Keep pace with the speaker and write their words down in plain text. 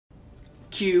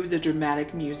Cue the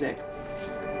dramatic music.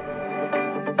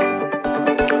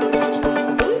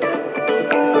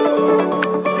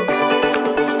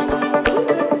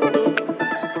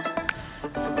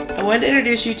 I wanted to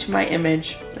introduce you to my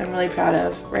image I'm really proud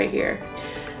of right here.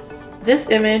 This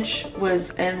image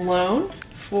was in loan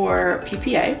for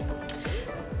PPA.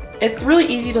 It's really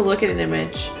easy to look at an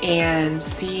image and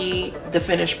see the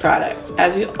finished product.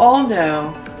 As we all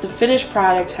know, the finished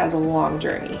product has a long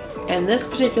journey. And this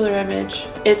particular image,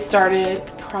 it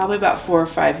started probably about 4 or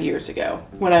 5 years ago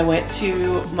when I went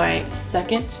to my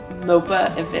second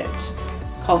MOPA event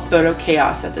called Photo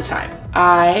Chaos at the time.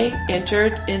 I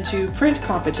entered into print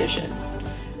competition,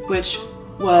 which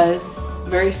was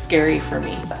very scary for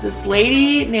me. This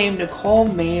lady named Nicole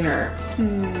Maynor,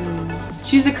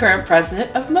 she's the current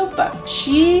president of MOPA.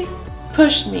 She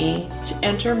pushed me to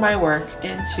enter my work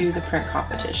into the print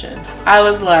competition. I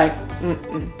was like,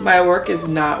 my work is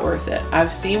not worth it.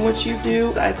 I've seen what you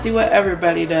do, I see what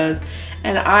everybody does,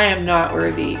 and I am not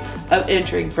worthy of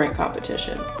entering print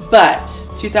competition. But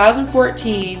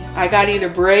 2014, I got either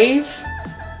brave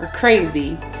or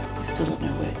crazy, I still don't know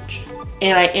which,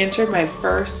 and I entered my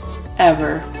first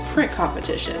ever print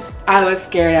competition. I was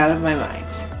scared out of my mind.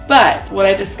 But what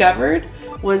I discovered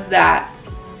was that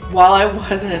while I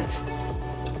wasn't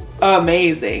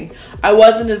amazing, I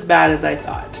wasn't as bad as I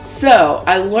thought. So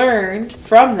I learned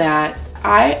from that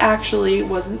I actually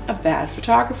wasn't a bad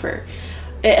photographer.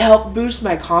 It helped boost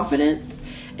my confidence.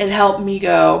 It helped me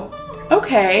go,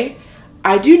 okay,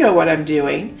 I do know what I'm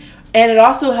doing. And it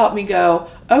also helped me go,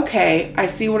 okay, I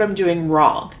see what I'm doing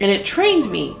wrong. And it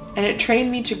trained me, and it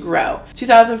trained me to grow.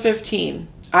 2015,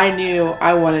 I knew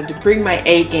I wanted to bring my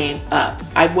A game up.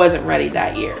 I wasn't ready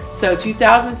that year. So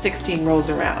 2016 rolls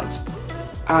around.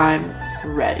 I'm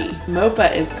ready.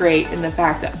 MOPA is great in the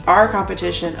fact that our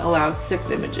competition allows 6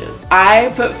 images.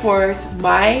 I put forth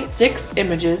my 6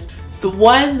 images. The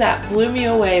one that blew me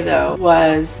away though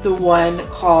was the one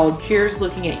called Here's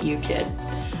Looking at You Kid,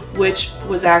 which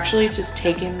was actually just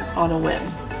taken on a whim.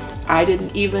 I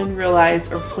didn't even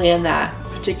realize or plan that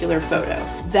particular photo.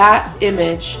 That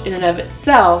image in and of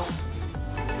itself,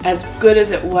 as good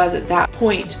as it was at that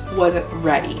point, wasn't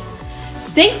ready.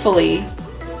 Thankfully,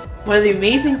 one of the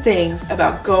amazing things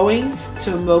about going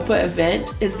to a MOPA event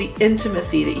is the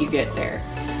intimacy that you get there.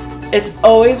 It's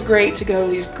always great to go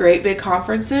to these great big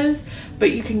conferences,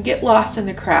 but you can get lost in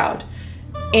the crowd.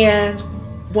 And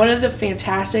one of the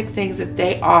fantastic things that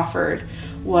they offered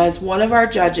was one of our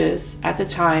judges at the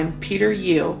time, Peter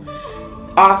Yu,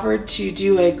 offered to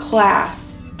do a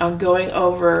class on going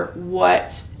over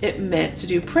what it meant to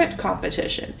do print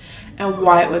competition and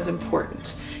why it was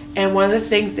important. And one of the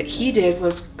things that he did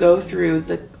was go through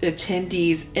the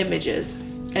attendees' images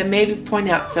and maybe point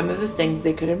out some of the things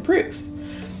they could improve.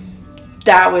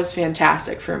 That was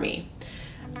fantastic for me.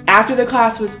 After the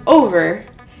class was over,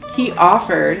 he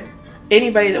offered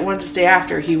anybody that wanted to stay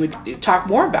after, he would talk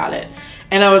more about it.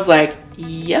 And I was like,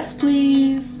 yes,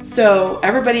 please. So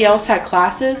everybody else had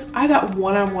classes. I got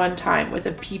one-on-one time with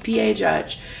a PPA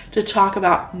judge to talk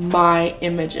about my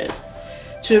images,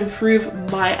 to improve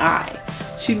my eye,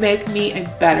 to make me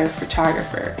a better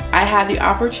photographer. I had the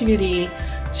opportunity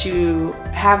to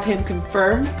have him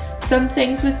confirm some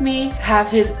things with me, have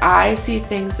his eye see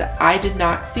things that I did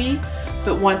not see,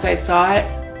 but once I saw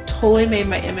it, totally made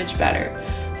my image better.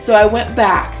 So I went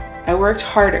back, I worked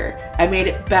harder, I made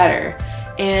it better,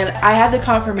 and I had the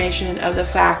confirmation of the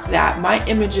fact that my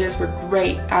images were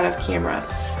great out of camera.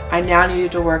 I now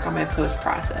needed to work on my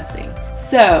post-processing.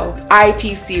 So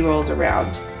IPC rolls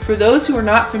around. For those who are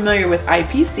not familiar with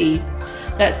IPC,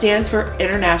 that stands for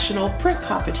International Print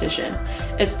Competition.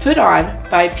 It's put on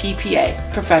by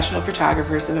PPA, Professional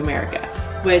Photographers of America,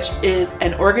 which is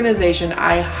an organization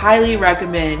I highly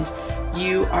recommend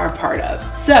you are a part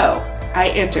of. So I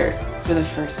entered for the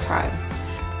first time.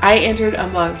 I entered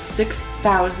among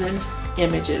 6,000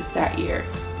 images that year,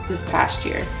 this past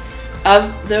year.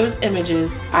 Of those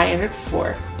images, I entered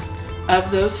 4.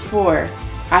 Of those 4,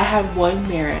 I had 1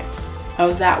 merit.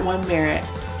 Of that 1 merit,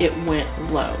 it went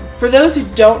loan. For those who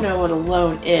don't know what a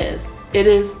loan is, it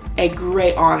is a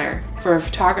great honor for a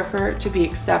photographer to be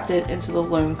accepted into the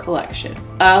loan collection.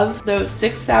 Of those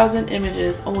 6,000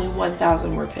 images, only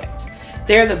 1,000 were picked.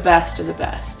 They're the best of the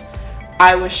best.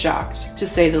 I was shocked, to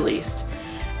say the least.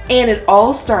 And it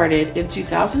all started in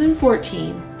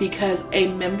 2014 because a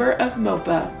member of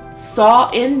MOPA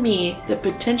saw in me the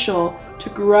potential to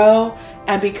grow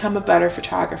and become a better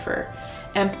photographer,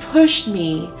 and pushed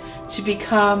me to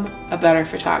become a better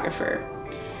photographer.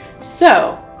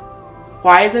 So,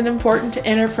 why is it important to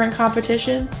enter print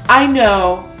competition? I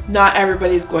know not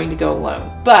everybody's going to go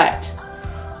alone, but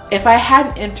If I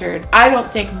hadn't entered, I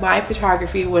don't think my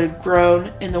photography would have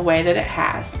grown in the way that it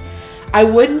has. I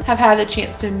wouldn't have had the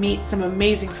chance to meet some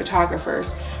amazing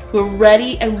photographers who are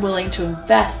ready and willing to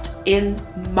invest in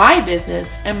my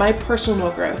business and my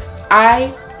personal growth.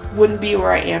 I wouldn't be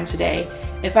where I am today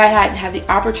if I hadn't had the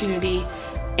opportunity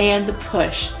and the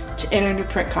push to enter into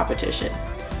print competition.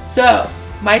 So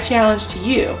my challenge to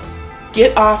you,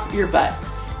 get off your butt,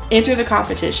 enter the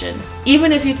competition.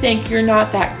 Even if you think you're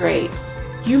not that great,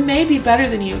 you may be better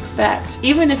than you expect.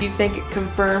 Even if you think it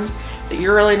confirms that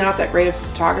you're really not that great a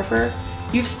photographer,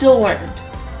 you've still learned,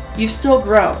 you've still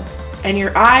grown, and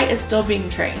your eye is still being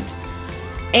trained.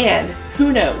 And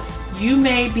who knows, you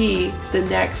may be the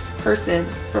next person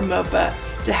from MOPA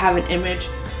to have an image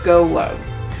go low.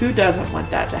 Who doesn't want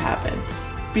that to happen?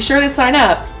 Be sure to sign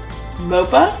up,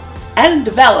 MOPA and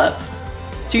Develop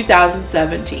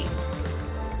 2017.